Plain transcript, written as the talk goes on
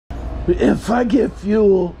If I get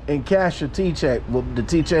fuel and cash a T-check, will the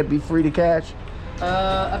T-check be free to cash?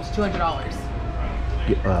 Up to $200.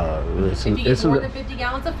 If you get more than 50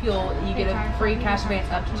 gallons of fuel, you get a free cash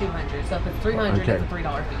advance up to $200. So if it's $300, it's a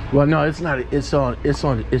 $3 fee. Well, no, it's not. It's a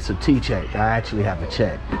T-check. I actually have a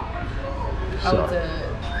check. So,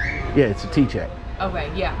 yeah, it's a T-check.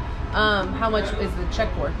 Okay, yeah. How much is the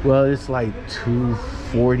check for? Well, it's like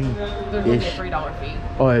 $240. There's only a $3 fee.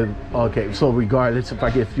 Oh, okay. So regardless if I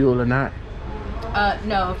get fuel or not.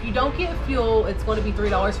 No, if you don't get fuel, it's going to be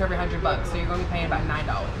 $3 for every $100. So you're going to be paying about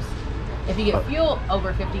 $9. If you get fuel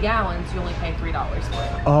over 50 gallons, you only pay $3 for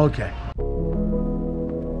it. Okay.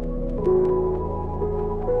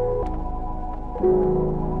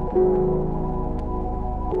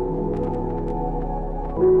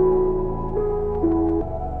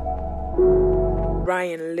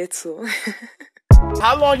 Ryan Little.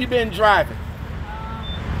 How long you been driving?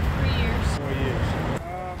 3 years. 4 years.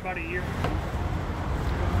 About a year.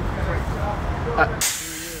 3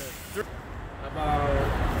 years.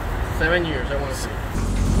 About 7 years, I want to say.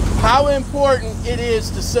 How important it is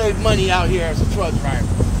to save money out here as a truck driver?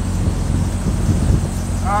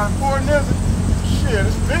 How important is it? Shit,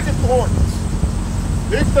 it's big importance.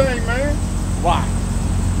 Big thing, man. Why?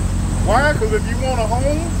 Why? Because if you want a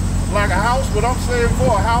home, like a house, what I'm saying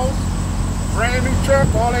for a house, brand new truck,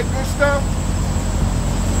 all that good stuff,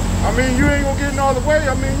 I mean, you ain't gonna get in all the way.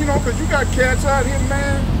 I mean, you know, because you got cats out here,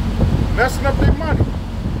 man, messing up their money.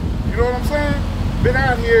 You know what I'm saying? Been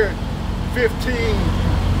out here 15,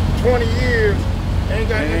 20 years, ain't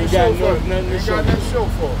got nothing to show for it. Ain't got nothing to show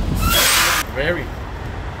for it. Very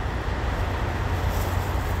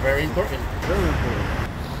important. Very important.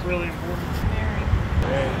 Really important.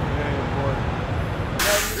 Very important.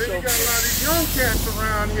 Then you got a lot of these young cats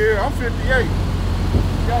around here. I'm 58.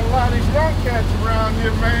 You got a lot of these young cats around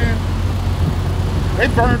here, man. They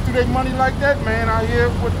burn through their money like that, man, out here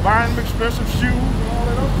with buying them expensive shoes and all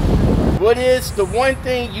that other stuff. What is the one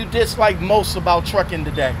thing you dislike most about trucking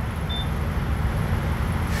today?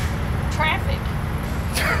 Traffic.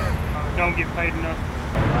 Don't get paid enough.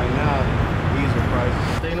 Right now, diesel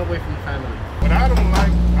prices. Staying away from the family. But I don't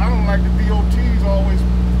like the DOTs always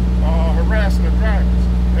harassing the drivers.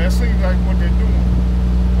 That seems like what they're doing. A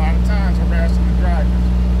lot of times harassing the drivers.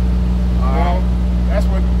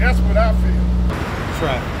 That's what I feel.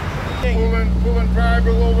 Traffic. Pulling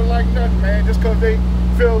drivers over like nothing, man. Just because they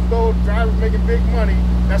feel as though drivers making big money,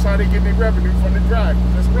 that's how they get their revenue from the drivers.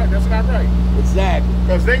 That's right. That's not right. Exactly.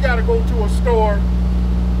 Because they got to go to a store.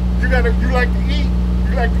 You like to eat.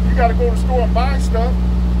 You got to go to the store and buy stuff.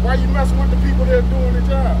 Why you messing with the people that are doing the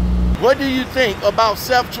job? What do you think about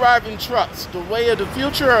self-driving trucks? The way of the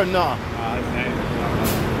future or not? I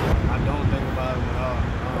don't think about it at all.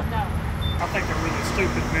 No. I think they're really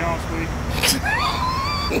stupid, to be honest with you.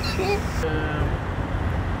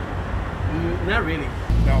 Not really.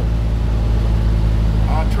 No.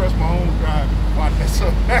 I trust my own driving.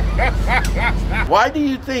 Why do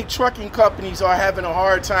you think trucking companies are having a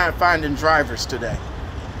hard time finding drivers today?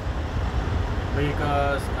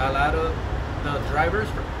 Because a lot of the drivers,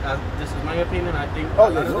 this is my opinion, I think a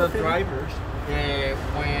lot of the drivers,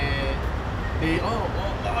 when they,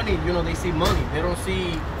 money, you know, they see money. They don't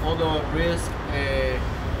see all the risk,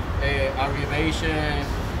 aggravation,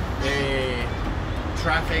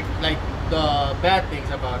 traffic, like the bad things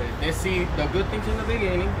about it. They see the good things in the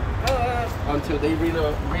beginning until they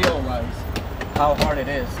really realize how hard it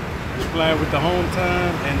is. Just playing with the home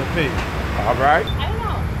time and the pay. All right. I don't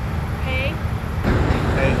know. Pay.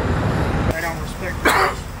 They don't respect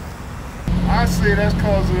us. I say that's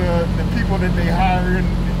because of the people that they hire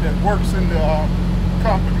that works in the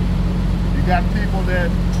company. You got people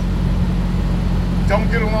that don't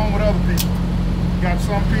get along with other people. You got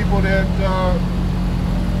some people that,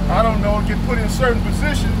 I don't know, get put in certain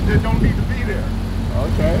positions that don't need to be there.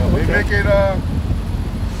 Okay.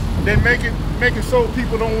 They make it so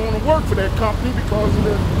people don't want to work for that company because of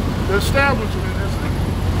the establishment.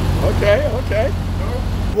 Okay.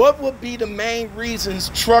 What would be the main reasons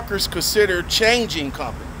truckers consider changing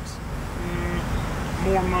companies?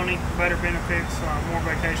 More money, better benefits, more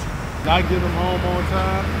vacation. Not get them home on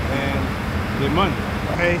time and their money.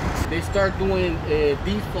 Okay. They start doing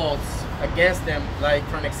defaults against them. Like,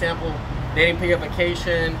 for an example, they didn't pay a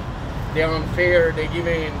vacation, they're unfair, they're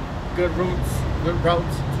giving good routes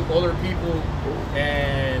to other people,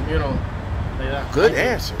 and you know. Good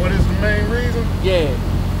answer. What is the main reason? Yeah.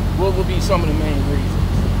 What would be some of the main reasons?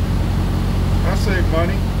 I say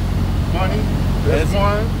money. That's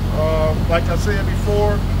one. Like I said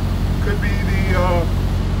before, could be the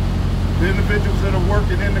individuals that are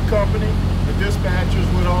working in the company, the dispatchers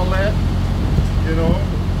with all that. You know,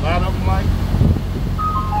 a lot of them like,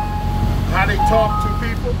 how they talk to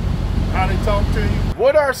people, how they talk to you.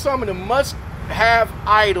 What are some of the must-have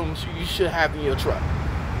items you should have in your truck?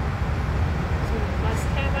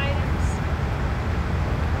 Must-have items.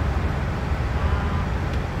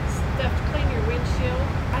 Stuff to clean your windshield.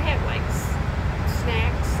 I have like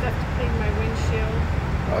snacks, stuff to clean my windshield.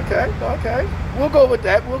 Okay. We'll go with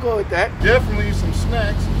that. Definitely some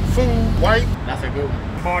snacks, food, white. That's a good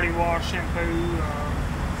one. Body wash, shampoo,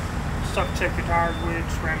 stuff to check your tires with,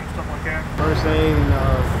 random stuff like that. First aid and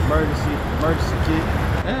emergency kit.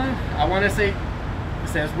 I want to say,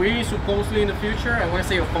 since we supposedly in the future, I want to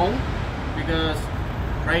say a phone, because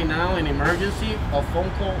right now in emergency, a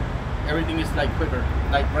phone call, everything is like quicker.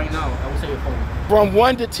 Like right now, I would say a phone. From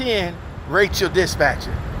 1 to 10, rate your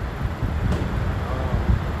dispatcher.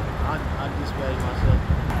 I dispatch myself.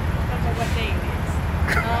 Depends on what day it is.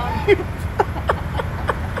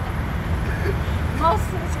 Most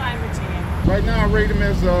of the time it's 10. Right now I rate him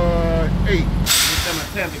as 8. He said a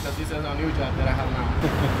 10 because he says a new job that I have now.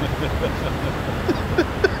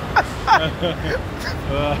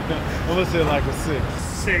 I'm gonna say like a 6.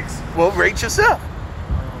 6. Well, rate yourself.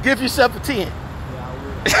 Give yourself a 10.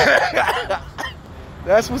 Yeah,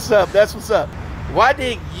 I That's what's up. Why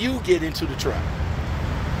did you get into the truck?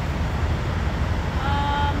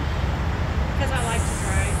 Because I like to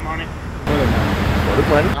drive. Money. For the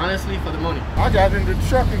money. Honestly, for the money. I got into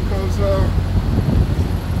trucking because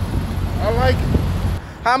I like it.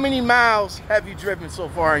 How many miles have you driven so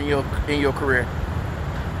far in your career?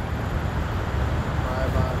 Probably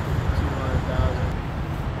about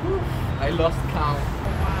 200,000. I lost count.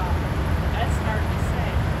 Wow. That's hard to say.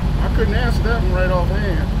 I couldn't answer that one right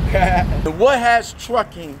offhand. What has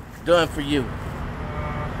trucking done for you?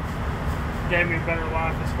 Gave me a better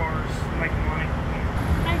life as far as making money.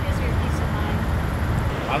 I guess your peace of mind.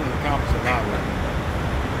 I done accomplished a lot right now.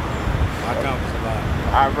 I accomplished a lot.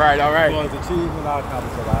 All right. As far as achievement, I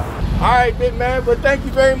accomplished a lot. All right, big man. But thank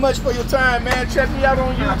you very much for your time, man. Check me out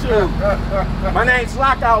on YouTube. My name's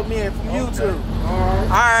Lockoutmen from YouTube. All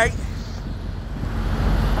right.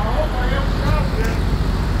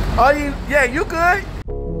 Oh, you good?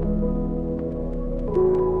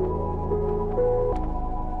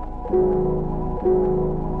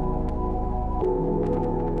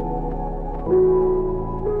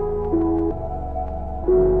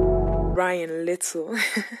 Ryan Little.